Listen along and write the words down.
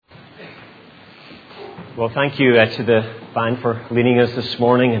Well, thank you to the band for leading us this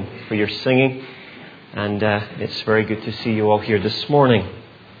morning and for your singing. And it's very good to see you all here this morning.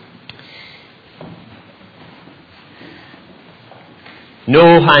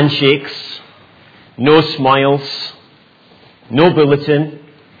 No handshakes, no smiles, no bulletin,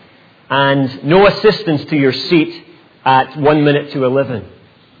 and no assistance to your seat at 1 minute to 11.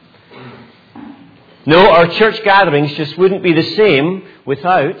 No, our church gatherings just wouldn't be the same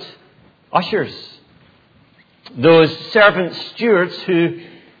without ushers. Those servant stewards who,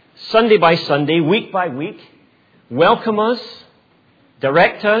 Sunday by Sunday, week by week, welcome us,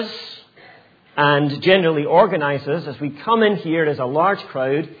 direct us, and generally organize us as we come in here as a large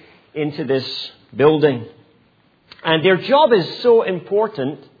crowd into this building. And their job is so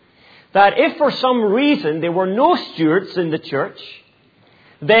important that if for some reason there were no stewards in the church,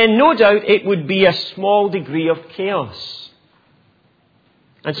 then no doubt it would be a small degree of chaos.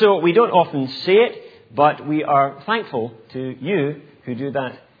 And so we don't often say it, but we are thankful to you who do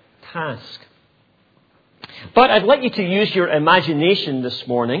that task. But I'd like you to use your imagination this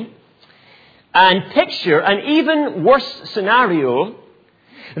morning and picture an even worse scenario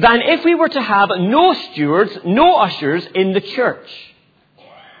than if we were to have no stewards, no ushers in the church.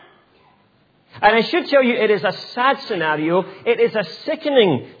 And I should tell you, it is a sad scenario. It is a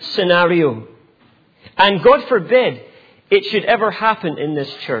sickening scenario. And God forbid it should ever happen in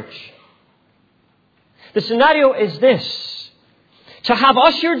this church. The scenario is this: to have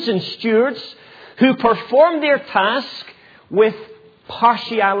ushers and stewards who perform their task with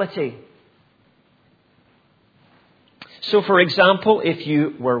partiality. So, for example, if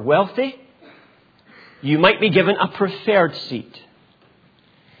you were wealthy, you might be given a preferred seat.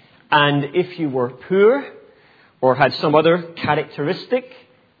 And if you were poor or had some other characteristic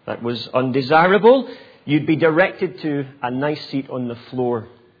that was undesirable, you'd be directed to a nice seat on the floor.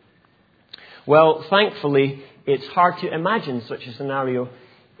 Well, thankfully, it's hard to imagine such a scenario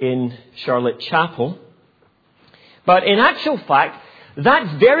in Charlotte Chapel. But in actual fact,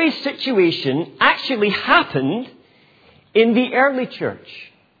 that very situation actually happened in the early church.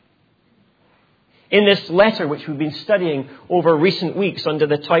 In this letter, which we've been studying over recent weeks under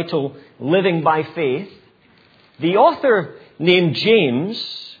the title Living by Faith, the author named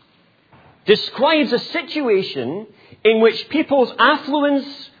James describes a situation in which people's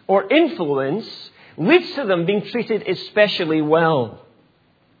affluence or influence leads to them being treated especially well.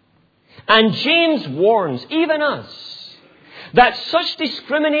 And James warns, even us, that such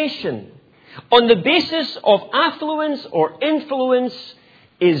discrimination on the basis of affluence or influence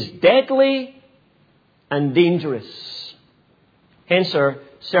is deadly and dangerous. Hence our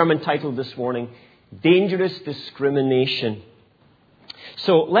sermon title this morning, Dangerous Discrimination.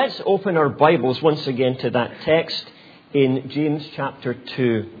 So let's open our Bibles once again to that text in James chapter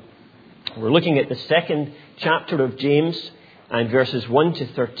 2. We're looking at the second chapter of James and verses 1 to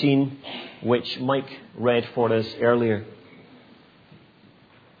 13, which Mike read for us earlier.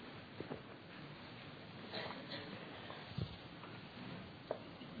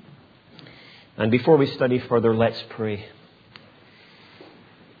 And before we study further, let's pray.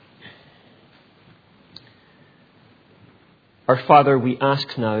 Our Father, we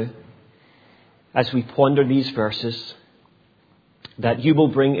ask now, as we ponder these verses, that you will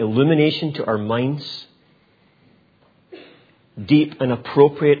bring illumination to our minds, deep and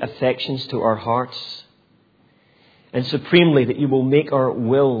appropriate affections to our hearts, and supremely that you will make our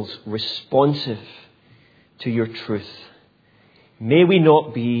wills responsive to your truth. May we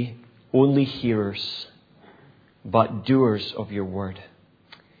not be only hearers, but doers of your word.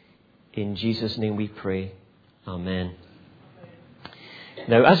 In Jesus' name we pray. Amen.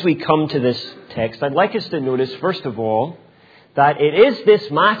 Now, as we come to this text, I'd like us to notice, first of all, that it is this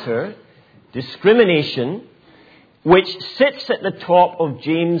matter, discrimination, which sits at the top of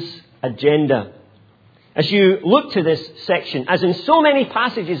James' agenda. As you look to this section, as in so many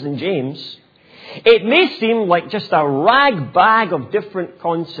passages in James, it may seem like just a rag bag of different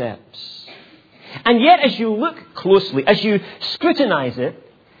concepts. And yet, as you look closely, as you scrutinize it,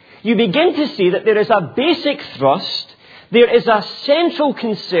 you begin to see that there is a basic thrust, there is a central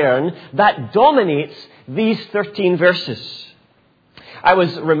concern that dominates these 13 verses. I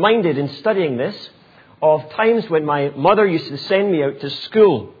was reminded in studying this of times when my mother used to send me out to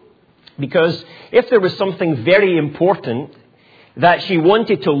school, because if there was something very important that she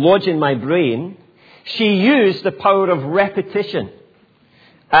wanted to lodge in my brain, she used the power of repetition.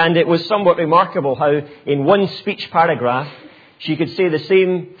 And it was somewhat remarkable how in one speech paragraph she could say the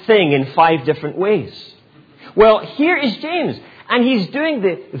same thing in 5 different ways. Well, here is James, and he's doing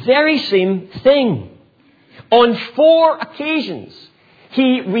the very same thing. On 4 occasions,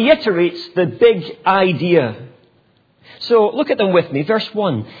 he reiterates the big idea. So look at them with me. Verse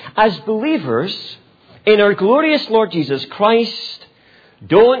 1. As believers in our glorious Lord Jesus Christ,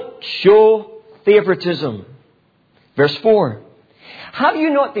 don't show favoritism. Verse 4. Have you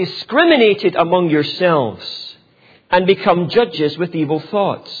not discriminated among yourselves and become judges with evil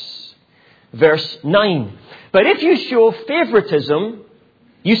thoughts? Verse 9. But if you show favoritism,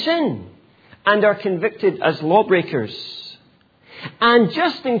 you sin and are convicted as lawbreakers. And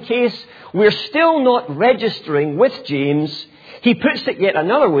just in case we're still not registering with James, he puts it yet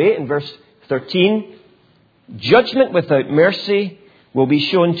another way in verse 13. Judgment without mercy will be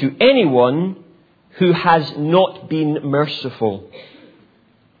shown to anyone who has not been merciful.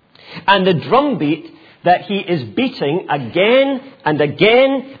 And the drumbeat that he is beating again and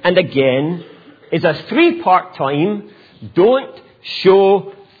again and again is a three-part time. Don't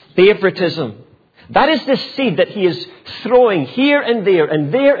show favoritism. That is the seed that he is throwing here and there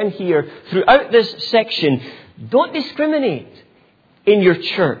and there and here throughout this section. Don't discriminate in your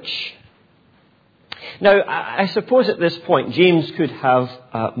church. Now, I suppose at this point, James could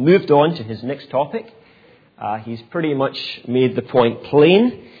have moved on to his next topic. He's pretty much made the point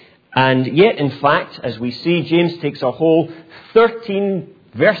plain. And yet, in fact, as we see, James takes a whole 13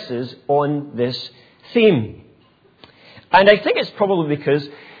 verses on this theme. And I think it's probably because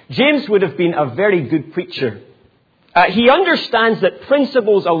James would have been a very good preacher. He understands that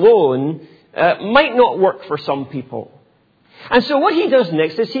principles alone might not work for some people. And so what he does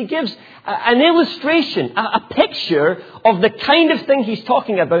next is he gives an illustration, a picture of the kind of thing he's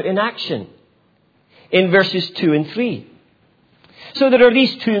talking about in action in verses 2 and 3. So there are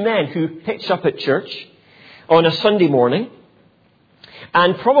these two men who pitch up at church on a Sunday morning,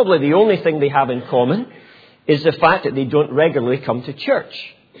 and probably the only thing they have in common is the fact that they don't regularly come to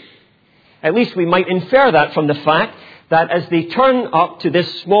church. At least we might infer that from the fact that as they turn up to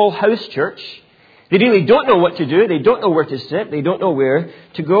this small house church, they really don't know what to do, they don't know where to sit, they don't know where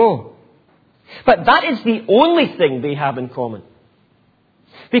to go. But that is the only thing they have in common.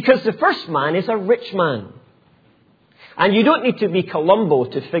 Because the first man is a rich man. And you don't need to be Columbo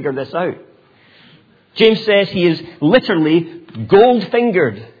to figure this out. James says he is literally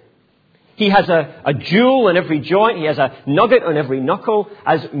gold-fingered. He has a jewel in every joint. He has a nugget on every knuckle,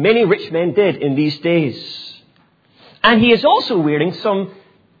 as many rich men did in these days. And he is also wearing some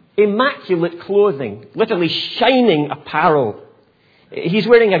immaculate clothing, literally shining apparel. He's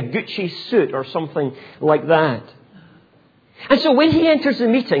wearing a Gucci suit or something like that. And so when he enters the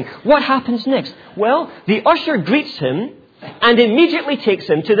meeting, what happens next? Well, the usher greets him and immediately takes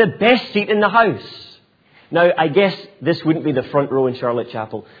him to the best seat in the house. Now, I guess this wouldn't be the front row in Charlotte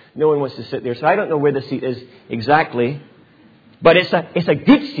Chapel. No one wants to sit there, so I don't know where the seat is exactly. But it's a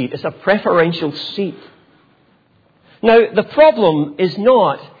good seat. It's a preferential seat. Now, the problem is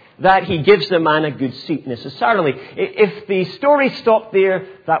not that he gives the man a good seat necessarily. If the story stopped there,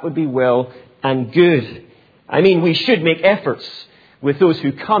 that would be well and good. I mean, we should make efforts with those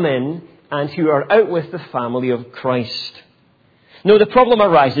who come in and who are out with the family of Christ. No, the problem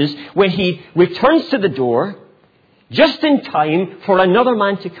arises when he returns to the door just in time for another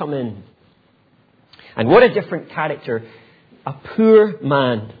man to come in. And what a different character. A poor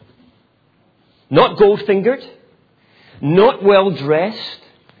man. Not gold-fingered, not well-dressed,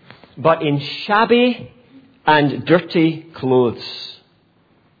 but in shabby and dirty clothes.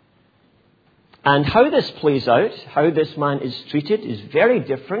 And how this plays out, how this man is treated, is very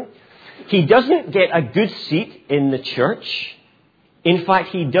different. He doesn't get a good seat in the church. In fact,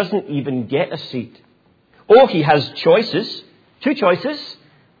 he doesn't even get a seat. Or he has choices, two choices.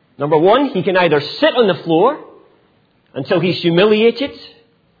 Number one, he can either sit on the floor until he's humiliated,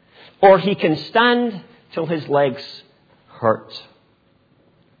 or he can stand till his legs hurt.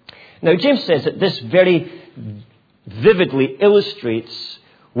 Now, James says that this very vividly illustrates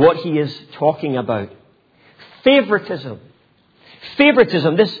what he is talking about. Favoritism.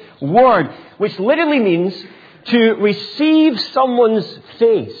 Favoritism, this word, which literally means to receive someone's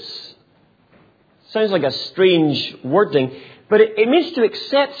face. Sounds like a strange wording, but it means to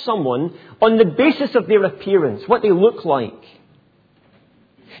accept someone on the basis of their appearance, what they look like.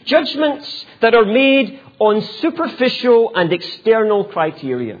 Judgments that are made on superficial and external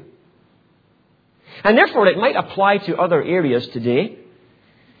criteria. And therefore it might apply to other areas today.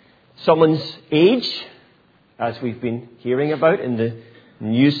 Someone's age, as we've been hearing about in the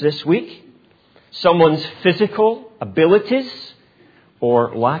news this week. Someone's physical abilities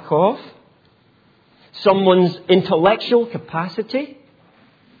or lack of. Someone's intellectual capacity.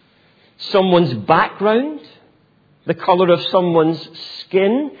 Someone's background. The colour of someone's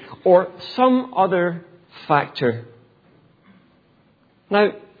skin. Or some other factor.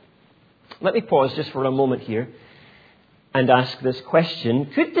 Now, let me pause just for a moment here and ask this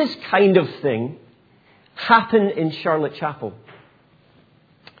question. Could this kind of thing happen in Charlotte Chapel?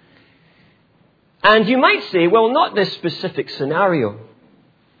 And you might say, well, not this specific scenario.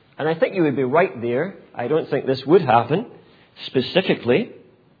 And I think you would be right there. I don't think this would happen specifically.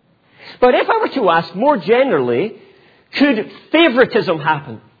 But if I were to ask more generally, could favoritism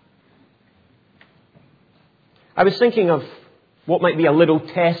happen? I was thinking of what might be a little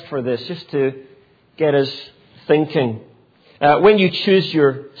test for this, just to get us thinking. When you choose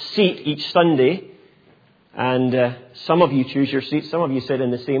your seat each Sunday, and some of you choose your seats, some of you sit in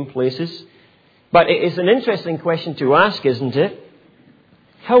the same places, but it is an interesting question to ask, isn't it?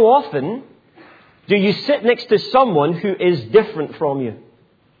 How often do you sit next to someone who is different from you?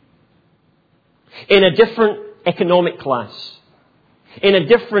 In a different economic class, in a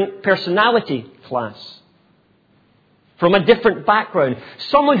different personality class, from a different background,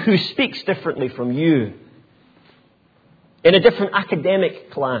 someone who speaks differently from you, in a different academic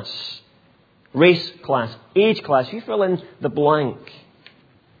class, race class, age class, you fill in the blank.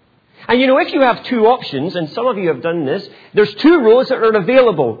 And if you have two options, and some of you have done this, there's two rows that are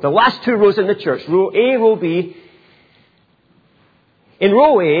available, the last two rows in the church, row A, row B. In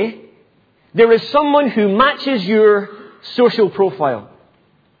row A, there is someone who matches your social profile.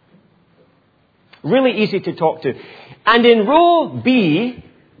 Really easy to talk to. And in row B,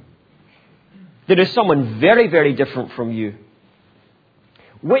 there is someone very, very different from you.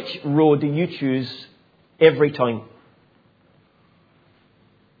 Which row do you choose every time?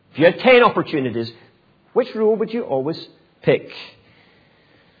 If you had 10 opportunities, which row would you always pick?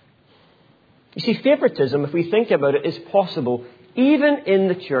 You see, favoritism, if we think about it, is possible even in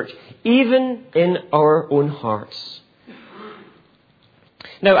the church, even in our own hearts.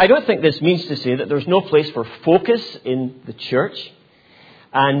 Now, I don't think this means to say that there's no place for focus in the church.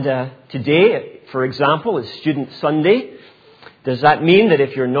 And today, for example, is Student Sunday. Does that mean that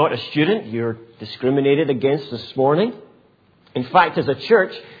if you're not a student, you're discriminated against this morning? In fact, as a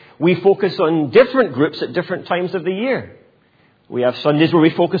church, we focus on different groups at different times of the year. We have Sundays where we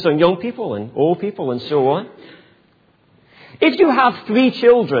focus on young people and old people and so on. If you have 3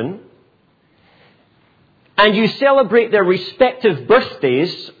 children and you celebrate their respective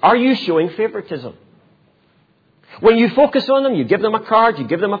birthdays, are you showing favoritism? When you focus on them, you give them a card, you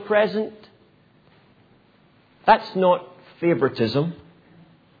give them a present. That's not favoritism.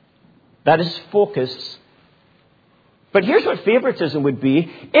 That is focus. But here's what favoritism would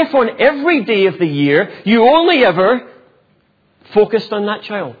be if on every day of the year you only ever focused on that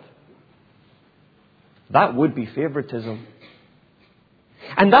child. That would be favoritism.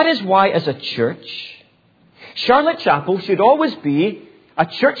 And that is why, as a church, Charlotte Chapel should always be a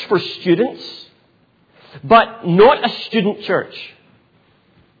church for students, but not a student church.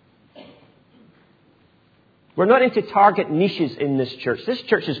 We're not into target niches in this church. This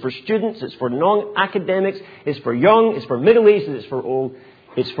church is for students, it's for non-academics, it's for young, it's for middle-aged, it's for old.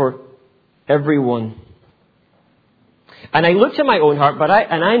 It's for everyone. And I look to my own heart,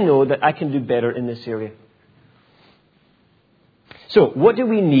 and I know that I can do better in this area. So, what do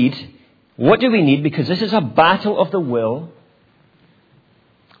we need? What do we need? Because this is a battle of the will.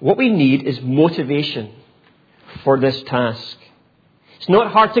 What we need is motivation for this task. It's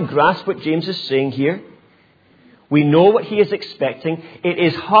not hard to grasp what James is saying here. We know what he is expecting. It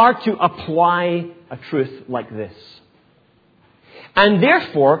is hard to apply a truth like this. And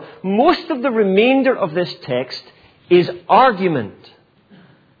therefore, most of the remainder of this text is argument.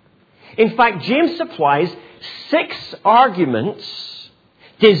 In fact, James supplies 6 arguments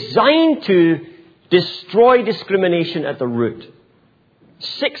designed to destroy discrimination at the root.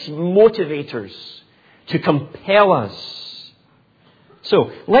 6 motivators to compel us.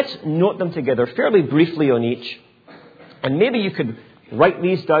 So, let's note them together fairly briefly on each. And maybe you could write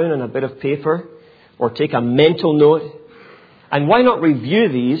these down on a bit of paper or take a mental note. And why not review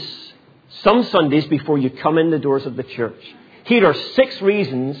these some Sundays before you come in the doors of the church? Here are 6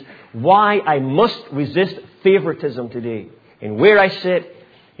 reasons why I must resist favoritism today. In where I sit,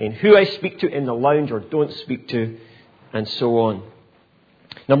 in who I speak to in the lounge or don't speak to, and so on.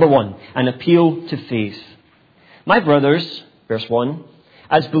 Number 1, an appeal to faith. My brothers, verse 1,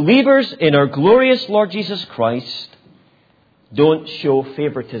 as believers in our glorious Lord Jesus Christ, don't show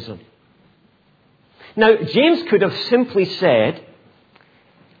favoritism. Now, James could have simply said,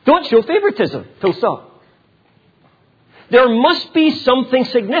 don't show favoritism, full stop. There must be something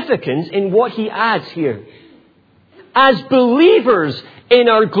significant in what he adds here. As believers in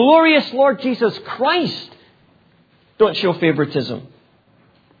our glorious Lord Jesus Christ, don't show favoritism.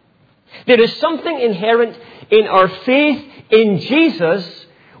 There is something inherent in our faith in Jesus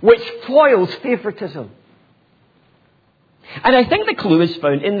which foils favoritism. And I think the clue is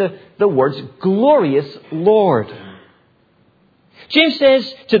found in the words, glorious Lord. James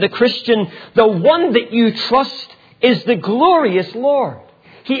says to the Christian, the one that you trust is the glorious Lord.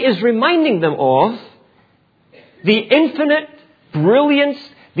 He is reminding them of the infinite brilliance,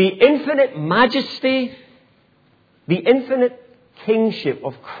 the infinite majesty, the infinite kingship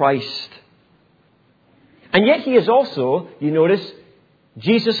of Christ. And yet he is also, you notice,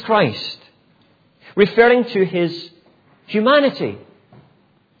 Jesus Christ, referring to his humanity.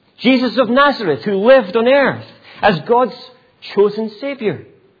 Jesus of Nazareth, who lived on earth as God's chosen Savior.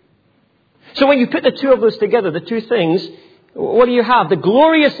 So when you put the two of those together, the two things, what do you have? The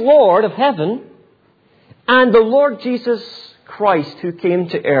glorious Lord of heaven and the Lord Jesus Christ who came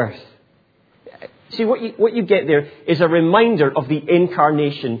to earth. See, what you get there is a reminder of the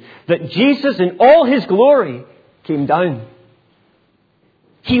incarnation, that Jesus in all his glory came down.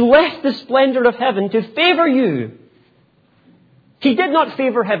 He left the splendor of heaven to favor you. He did not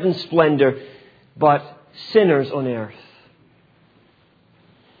favor heaven's splendor, but sinners on earth.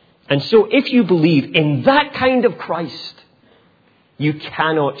 And so if you believe in that kind of Christ, you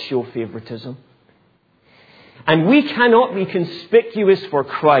cannot show favoritism. And we cannot be conspicuous for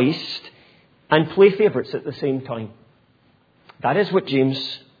Christ and play favorites at the same time. That is what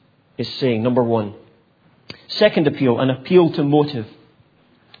James is saying, number one. Second appeal, an appeal to motive.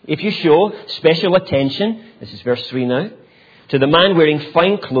 If you show special attention, this is verse 3 now, to the man wearing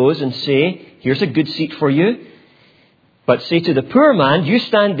fine clothes and say, here's a good seat for you, but say to the poor man, you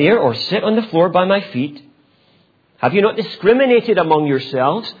stand there or sit on the floor by my feet. Have you not discriminated among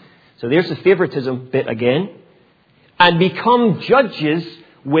yourselves? So there's the favoritism bit again. And become judges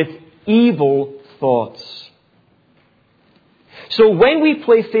with evil thoughts. So when we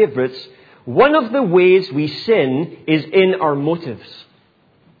play favorites, one of the ways we sin is in our motives.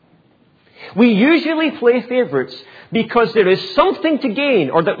 We usually play favorites because there is something to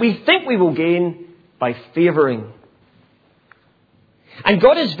gain, or that we think we will gain by favoring. And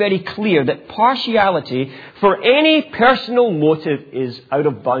God is very clear that partiality for any personal motive is out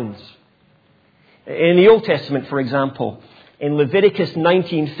of bounds. In the Old Testament, for example, in Leviticus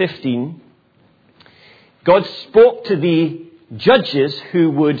 19:15, God spoke to the judges who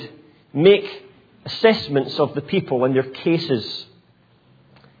would make assessments of the people and their cases.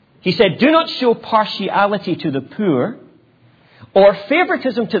 He said, do not show partiality to the poor or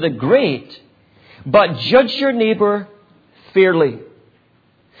favoritism to the great, but judge your neighbor fairly.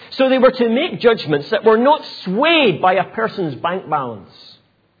 So they were to make judgments that were not swayed by a person's bank balance.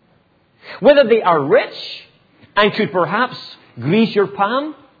 Whether they are rich and could perhaps grease your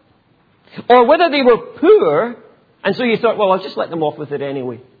palm, or whether they were poor and so you thought, well, I'll just let them off with it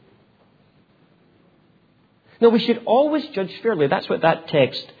anyway. No, we should always judge fairly. That's what that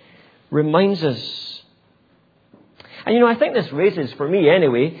text reminds us. And I think this raises, for me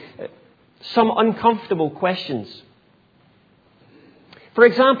anyway, some uncomfortable questions. For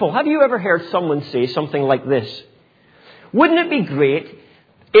example, have you ever heard someone say something like this? Wouldn't it be great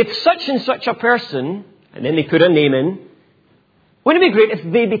if such and such a person, and then they put a name in, wouldn't it be great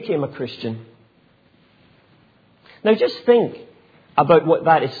if they became a Christian? Now just think about what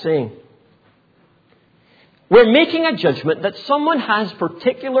that is saying. We're making a judgment that someone has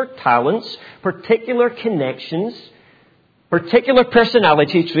particular talents, particular connections, particular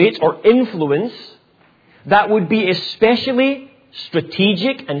personality traits or influence that would be especially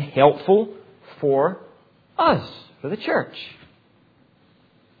strategic and helpful for us, for the church.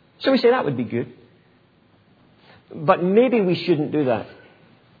 So we say that would be good. But maybe we shouldn't do that.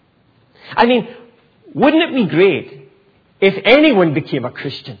 I mean, wouldn't it be great if anyone became a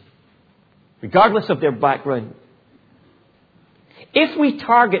Christian, regardless of their background? If we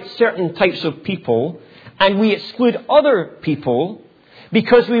target certain types of people and we exclude other people,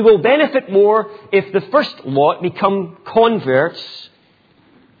 because we will benefit more if the first lot become converts,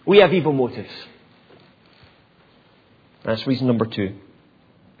 we have evil motives. That's reason number 2.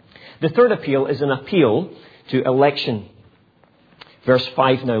 The third appeal is an appeal to election. Verse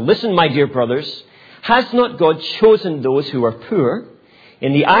 5 now. Listen, my dear brothers, has not God chosen those who are poor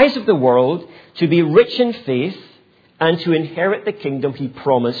in the eyes of the world to be rich in faith and to inherit the kingdom he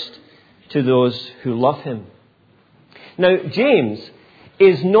promised to those who love him? Now, James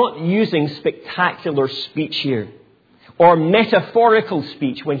is not using spectacular speech here or metaphorical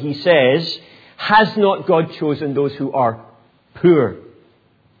speech when he says, has not God chosen those who are poor?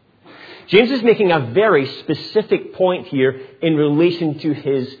 James is making a very specific point here in relation to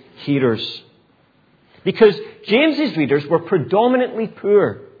his hearers. Because James's readers were predominantly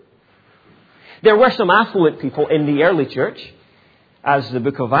poor. There were some affluent people in the early church, as the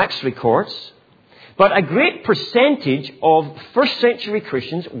book of Acts records, but a great percentage of first century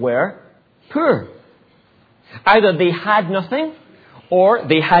Christians were poor. Either they had nothing or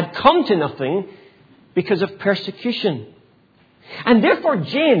they had come to nothing because of persecution. And therefore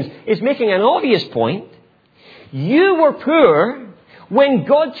James is making an obvious point. You were poor when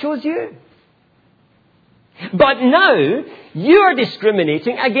God chose you. But now you are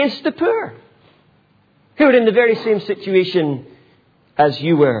discriminating against the poor, who are in the very same situation as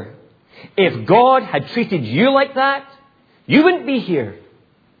you were. If God had treated you like that, you wouldn't be here.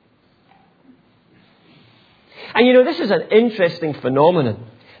 And you know, this is an interesting phenomenon,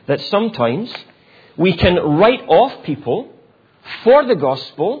 that sometimes we can write off people for the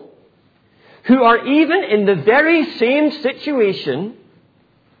gospel who are even in the very same situation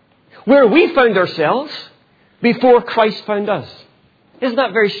where we found ourselves before Christ found us. Isn't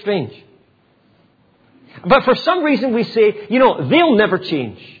that very strange? But for some reason we say, you know, they'll never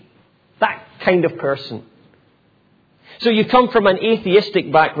change. That kind of person. So you come from an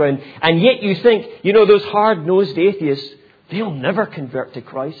atheistic background, and yet you think, you know, those hard-nosed atheists, they'll never convert to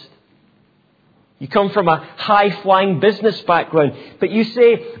Christ. You come from a high-flying business background, but you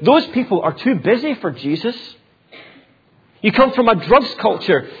say, those people are too busy for Jesus. You come from a drugs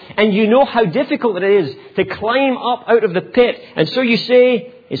culture, and you know how difficult it is to climb up out of the pit. And so you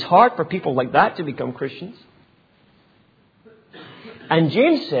say, it's hard for people like that to become Christians. And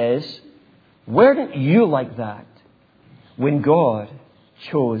James says, weren't you like that when God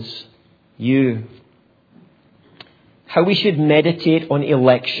chose you? How we should meditate on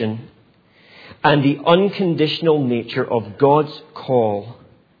election and the unconditional nature of God's call,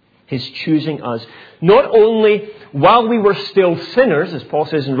 His choosing us, not only while we were still sinners, as Paul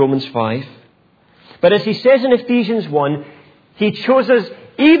says in Romans 5, but as he says in Ephesians 1, He chose us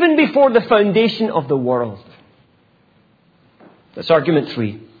even before the foundation of the world. That's argument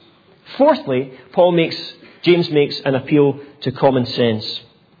 3. Fourthly, James makes an appeal to common sense.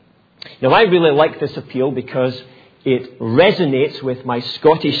 Now, I really like this appeal because it resonates with my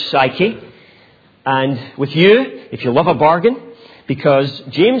Scottish psyche and with you, if you love a bargain, because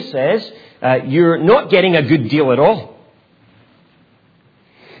James says you're not getting a good deal at all.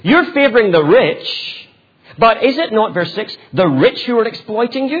 You're favouring the rich, but is it not, verse 6, the rich who are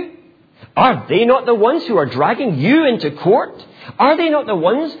exploiting you? Are they not the ones who are dragging you into court? Are they not the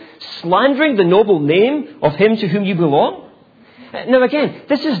ones slandering the noble name of Him to whom you belong? Now again,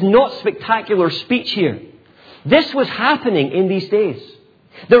 this is not spectacular speech here. This was happening in these days.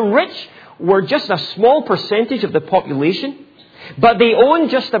 The rich were just a small percentage of the population, but they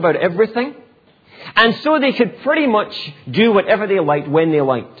owned just about everything. And so they could pretty much do whatever they liked when they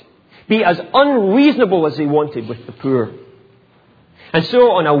liked. Be as unreasonable as they wanted with the poor. And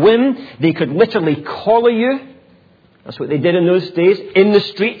so on a whim, they could literally collar you. That's what they did in those days, in the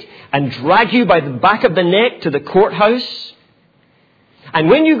street, and drag you by the back of the neck to the courthouse. And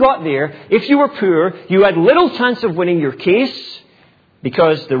when you got there, if you were poor, you had little chance of winning your case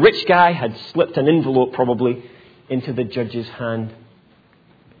because the rich guy had slipped an envelope probably into the judge's hand.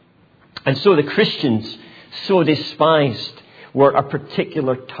 And so the Christians, so despised, were a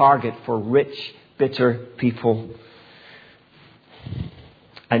particular target for rich, bitter people.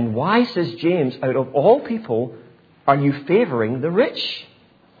 And why, says James, out of all people, are you favouring the rich?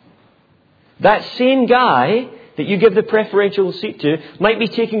 That same guy that you give the preferential seat to might be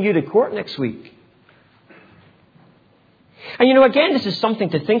taking you to court next week. And you know, again, this is something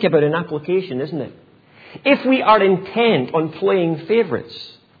to think about in application, isn't it? If we are intent on playing favourites.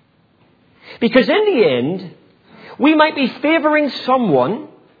 Because in the end, we might be favouring someone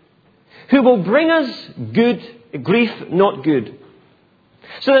who will bring us grief, not good.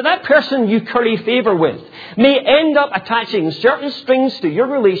 So that person you curry favour with may end up attaching certain strings to your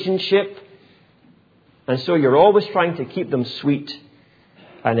relationship, and so you're always trying to keep them sweet,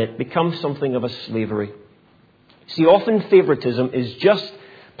 and it becomes something of a slavery. See, often favouritism is just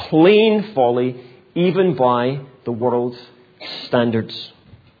plain folly, even by the world's standards.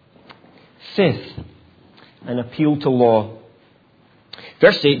 Fifth, an appeal to law.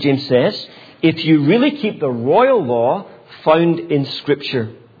 Verse 8, James says, if you really keep the royal law found in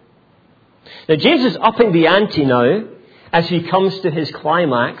Scripture. Now, James is upping the ante now as he comes to his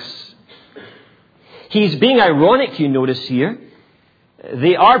climax. He's being ironic, you notice here.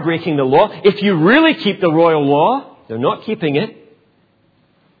 They are breaking the law. If you really keep the royal law, they're not keeping it.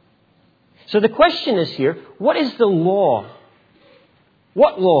 So the question is here, what is the law?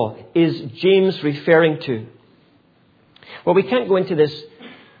 What law is James referring to? Well, we can't go into this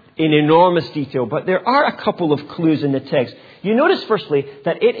in enormous detail, but there are a couple of clues in the text. You notice, firstly,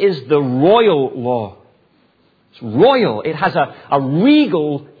 that it is the royal law. It's royal. It has a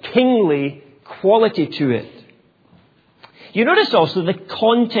regal, kingly quality to it. You notice also the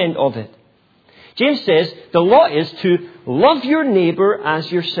content of it. James says the law is to love your neighbor as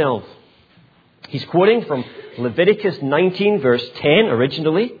yourself. He's quoting from Leviticus 19, verse 10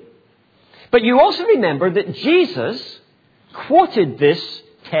 originally. But you also remember that Jesus quoted this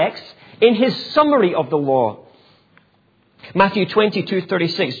text in his summary of the law. Matthew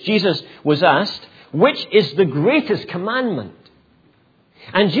 22:36, Jesus was asked, which is the greatest commandment?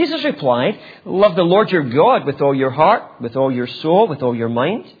 And Jesus replied, love the Lord your God with all your heart, with all your soul, with all your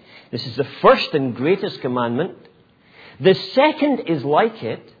mind. This is the first and greatest commandment. The second is like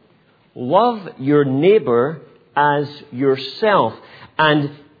it. Love your neighbor as yourself.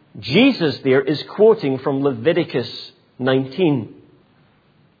 And Jesus there is quoting from Leviticus 19.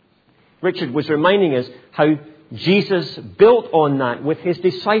 Richard was reminding us how Jesus built on that with his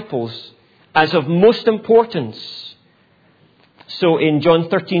disciples as of most importance. So in John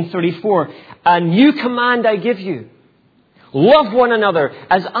 13:34, a new command I give you. Love one another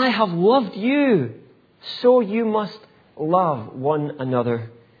as I have loved you. So you must love one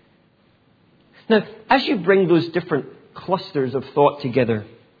another. Now, as you bring those different clusters of thought together,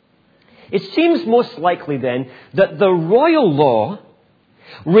 it seems most likely then that the royal law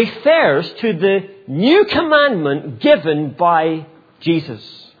refers to the new commandment given by Jesus.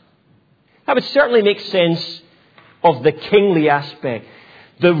 That would certainly make sense of the kingly aspect.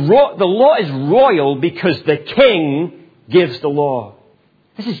 The law is royal because the king gives the law.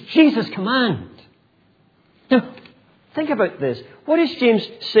 This is Jesus' command. Now, think about this. What is James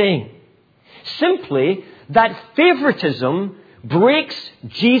saying? Simply that favoritism breaks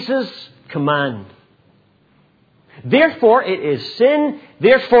Jesus' command. Therefore, it is sin.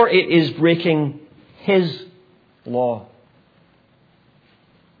 Therefore, it is breaking his law.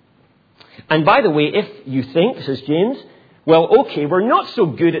 And by the way, if you think, says James, well, okay, we're not so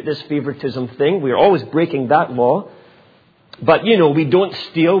good at this favoritism thing. We're always breaking that law. But, we don't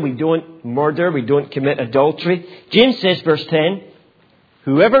steal, we don't murder, we don't commit adultery. James says, verse 10,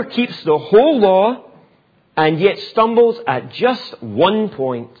 whoever keeps the whole law and yet stumbles at just one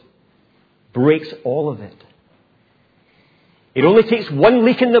point breaks all of it. It only takes one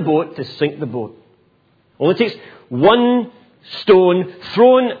leak in the boat to sink the boat. It only takes one stone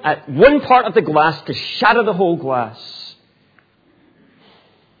thrown at one part of the glass to shatter the whole glass.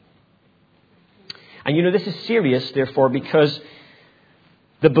 And this is serious, therefore, because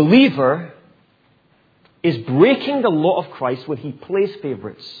the believer is breaking the law of Christ when he plays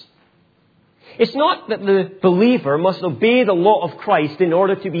favorites. It's not that the believer must obey the law of Christ in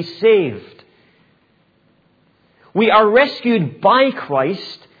order to be saved. We are rescued by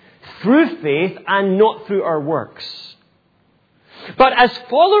Christ through faith and not through our works. But as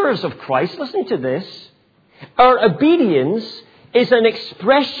followers of Christ, listen to this, our obedience is an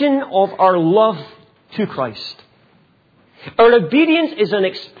expression of our love to Christ. Our obedience is an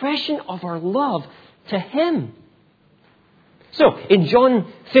expression of our love to him. So, in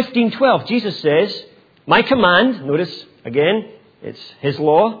John 15:12, Jesus says, my command, notice again, it's his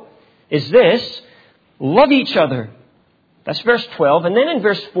law, is this, love each other. That's verse 12. And then in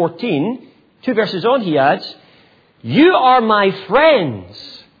verse 14, 2 verses on, he adds, you are my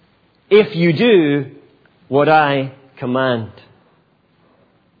friends if you do what I command.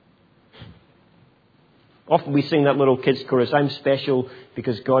 Often we sing that little kids chorus, I'm special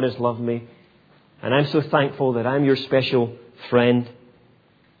because God has loved me. And I'm so thankful that I'm your special friend.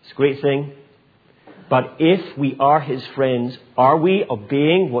 It's a great thing. But if we are his friends, are we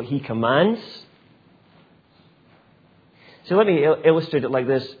obeying what he commands? So let me illustrate it like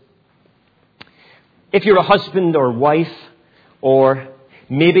this. If you're a husband or wife, or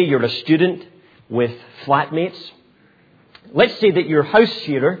maybe you're a student with flatmates, let's say that your house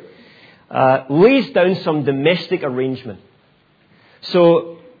sharer lays down some domestic arrangement.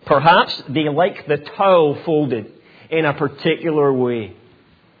 So perhaps they like the towel folded in a particular way.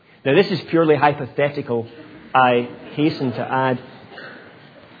 Now this is purely hypothetical, I hasten to add.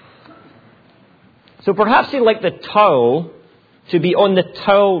 So perhaps they like the towel to be on the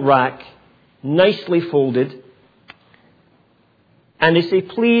towel rack, nicely folded. And they say,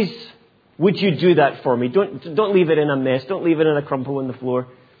 please, would you do that for me? Don't leave it in a mess. Don't leave it in a crumple on the floor.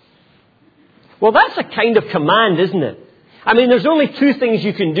 Well, that's a kind of command, isn't it? I mean, there's only two things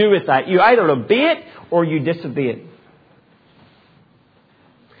you can do with that. You either obey it or you disobey it.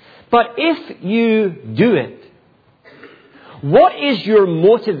 But if you do it, what is your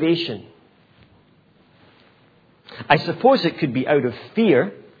motivation? I suppose it could be out of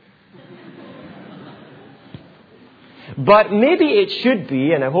fear But maybe it should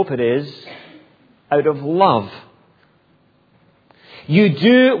be, and I hope it is, out of love. You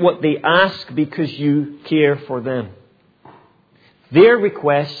do what they ask because you care for them. Their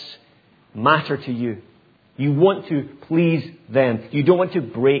requests matter to you. You want to please them. You don't want to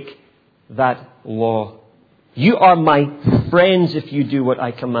break that law. You are my friends if you do what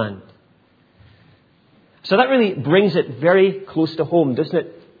I command. So that really brings it very close to home, doesn't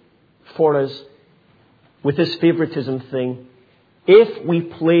it, for us with this favoritism thing. If we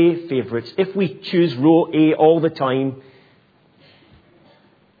play favorites, if we choose role A all the time,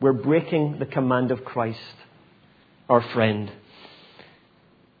 we're breaking the command of Christ, our friend.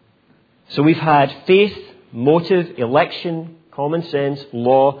 So we've had faith, motive, election, common sense,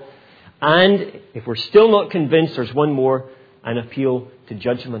 law, and if we're still not convinced, there's one more, an appeal to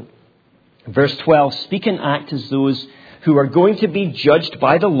judgment. Verse 12, speak and act as those who are going to be judged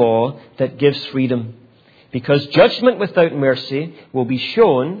by the law that gives freedom, because judgment without mercy will be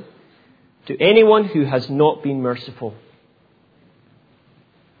shown to anyone who has not been merciful.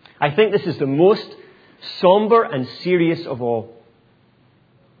 I think this is the most somber and serious of all.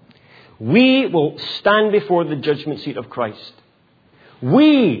 We will stand before the judgment seat of Christ.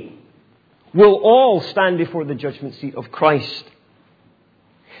 We will all stand before the judgment seat of Christ.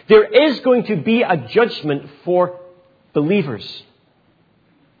 There is going to be a judgment for believers.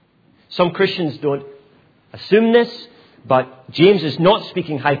 Some Christians don't assume this, but James is not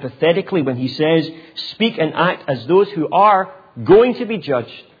speaking hypothetically when he says, speak and act as those who are going to be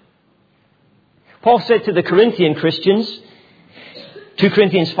judged. Paul said to the Corinthian Christians, 2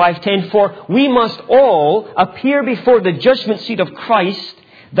 Corinthians 5:10, for we must all appear before the judgment seat of Christ,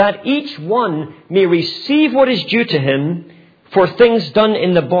 that each one may receive what is due to him for things done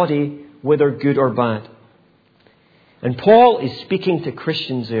in the body, whether good or bad. And Paul is speaking to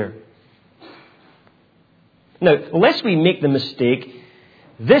Christians there. Now, lest we make the mistake,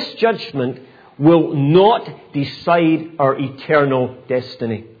 this judgment will not decide our eternal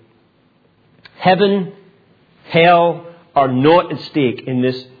destiny. Heaven, hell are not at stake in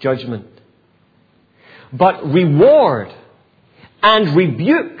this judgment. But reward and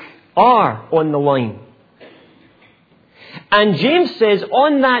rebuke are on the line. And James says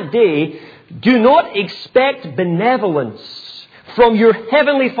on that day, do not expect benevolence from your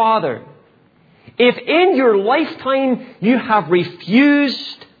heavenly Father if in your lifetime you have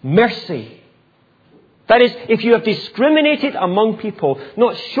refused mercy. That is, if you have discriminated among people,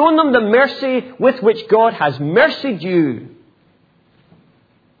 not shown them the mercy with which God has mercied you,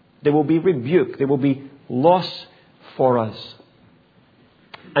 there will be rebuke, there will be loss for us.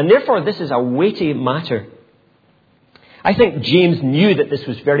 And therefore, this is a weighty matter. I think James knew that this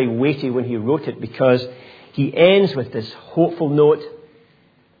was very weighty when he wrote it, because he ends with this hopeful note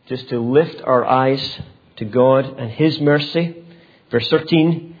just to lift our eyes to God and His mercy. Verse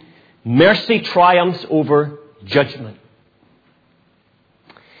 13, mercy triumphs over judgment.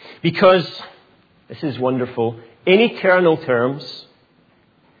 Because, this is wonderful, in eternal terms,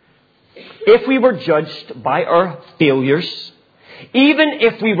 if we were judged by our failures, even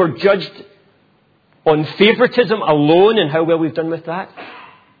if we were judged on favoritism alone and how well we've done with that,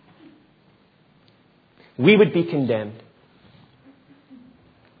 we would be condemned.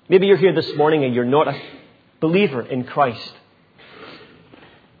 Maybe you're here this morning and you're not a believer in Christ.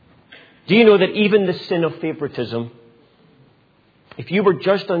 Do you know that even the sin of favoritism, if you were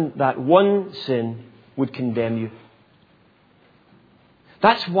judged on that one sin, would condemn you?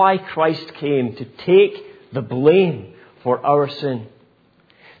 That's why Christ came, to take the blame for our sin.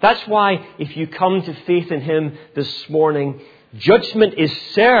 That's why if you come to faith in Him this morning, judgment is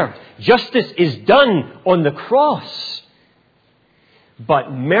served. Justice is done on the cross.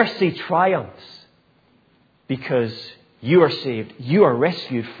 But mercy triumphs because you are saved. You are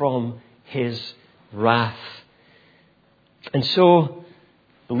rescued from His wrath. And so,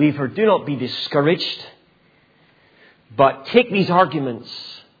 believer, do not be discouraged, but take these arguments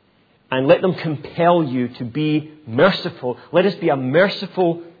and let them compel you to be merciful. Let us be a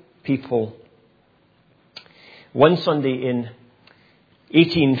merciful people. One Sunday in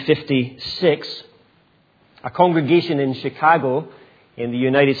 1856, a congregation in Chicago in the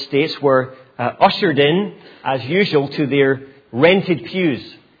United States were ushered in, as usual, to their rented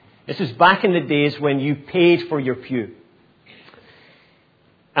pews. This was back in the days when you paid for your pew.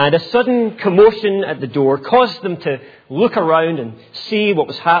 And a sudden commotion at the door caused them to look around and see what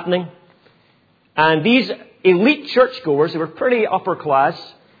was happening. And these elite churchgoers, they were pretty upper class,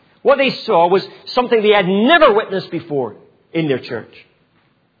 what they saw was something they had never witnessed before in their church.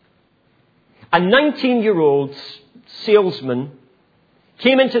 A 19-year-old salesman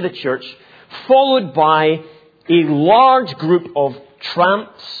came into the church, followed by a large group of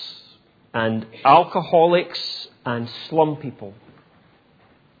tramps and alcoholics and slum people.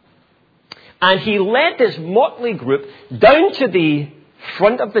 And he led this motley group down to the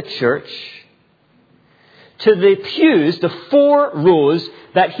front of the church, to the pews, the 4 rows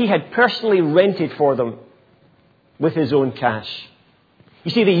that he had personally rented for them with his own cash.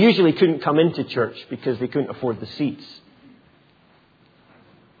 You see, they usually couldn't come into church because they couldn't afford the seats.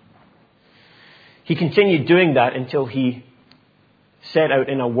 He continued doing that until he set out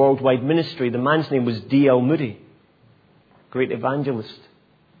in a worldwide ministry. The man's name was D.L. Moody, great evangelist.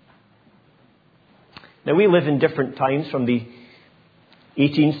 Now, we live in different times from the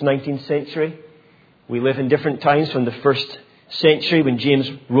 18th, 19th century. We live in different times from the 1st century when James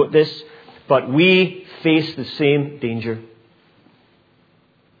wrote this. But we face the same danger.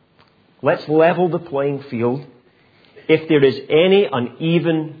 Let's level the playing field if there is any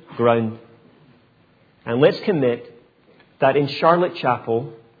uneven ground. And let's commit that in Charlotte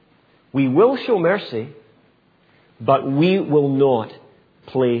Chapel, we will show mercy, but we will not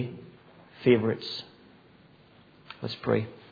play favourites. Let's pray.